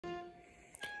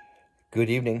Good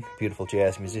evening, beautiful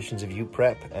jazz musicians of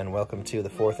UPrep, and welcome to the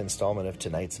fourth installment of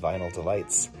tonight's Vinyl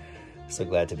Delights. So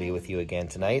glad to be with you again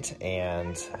tonight,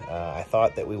 and I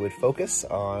thought that we would focus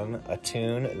on a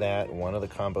tune that one of the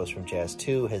combos from Jazz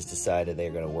 2 has decided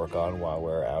they're going to work on while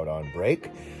we're out on break.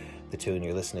 The tune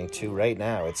you're listening to right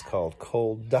now, it's called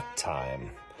Cold Duck Time,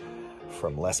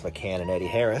 from Les McCann and Eddie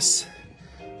Harris.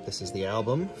 This is the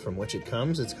album from which it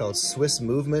comes. It's called Swiss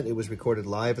Movement. It was recorded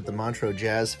live at the Montreux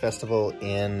Jazz Festival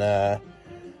in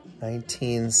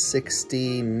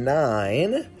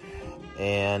 1969.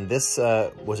 And this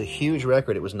was a huge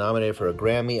record. It was nominated for a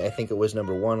Grammy. I think it was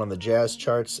 #1 on the jazz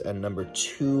charts and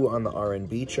 #2 on the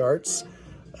R&B charts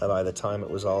by the time it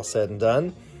was all said and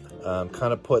done.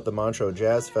 Kind of put the Montreux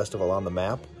Jazz Festival on the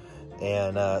map,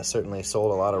 and certainly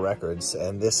sold a lot of records.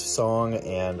 And this song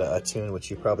and a tune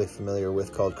which you're probably familiar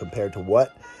with called Compared to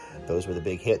What, those were the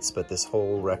big hits, but this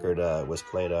whole record was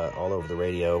played all over the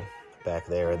radio back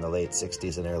there in the late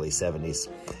 60s and early 70s.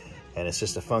 And it's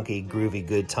just a funky, groovy,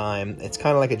 good time. It's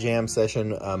kind of like a jam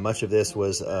session. Much of this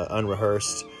was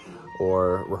unrehearsed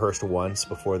or rehearsed once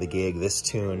before the gig. This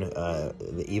tune,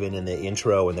 even in the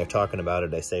intro when they're talking about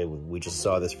it, I say, we just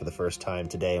saw this for the first time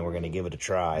today and we're going to give it a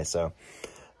try. So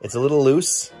it's a little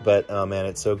loose, but oh man,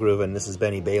 it's so grooving. This is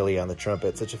Benny Bailey on the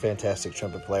trumpet, such a fantastic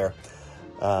trumpet player.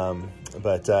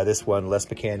 But this one, Les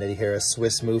McCann, Eddie Harris,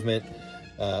 Swiss Movement,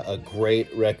 a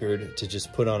great record to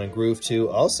just put on and groove to.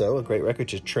 Also, a great record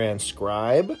to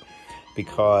transcribe,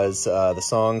 because the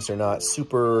songs are not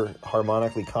super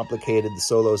harmonically complicated. The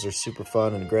solos are super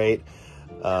fun and great.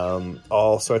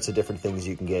 All sorts of different things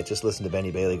you can get. Just listen to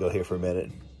Benny Bailey go here for a minute.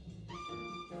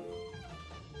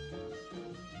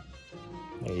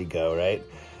 There you go, right?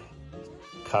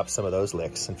 Cop some of those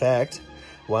licks. In fact,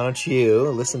 why don't you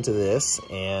listen to this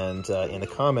and in the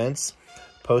comments,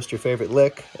 post your favorite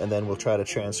lick, and then we'll try to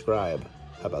transcribe.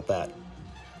 How about that?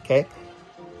 Okay?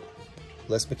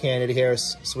 Les McCann, Eddie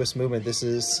Harris, Swiss Movement. This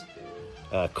is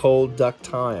Cold Duck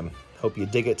Time. Hope you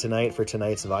dig it tonight for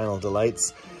tonight's Vinyl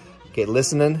Delights. Get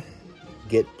listening,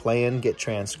 get playing, get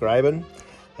transcribing,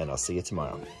 and I'll see you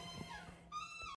tomorrow.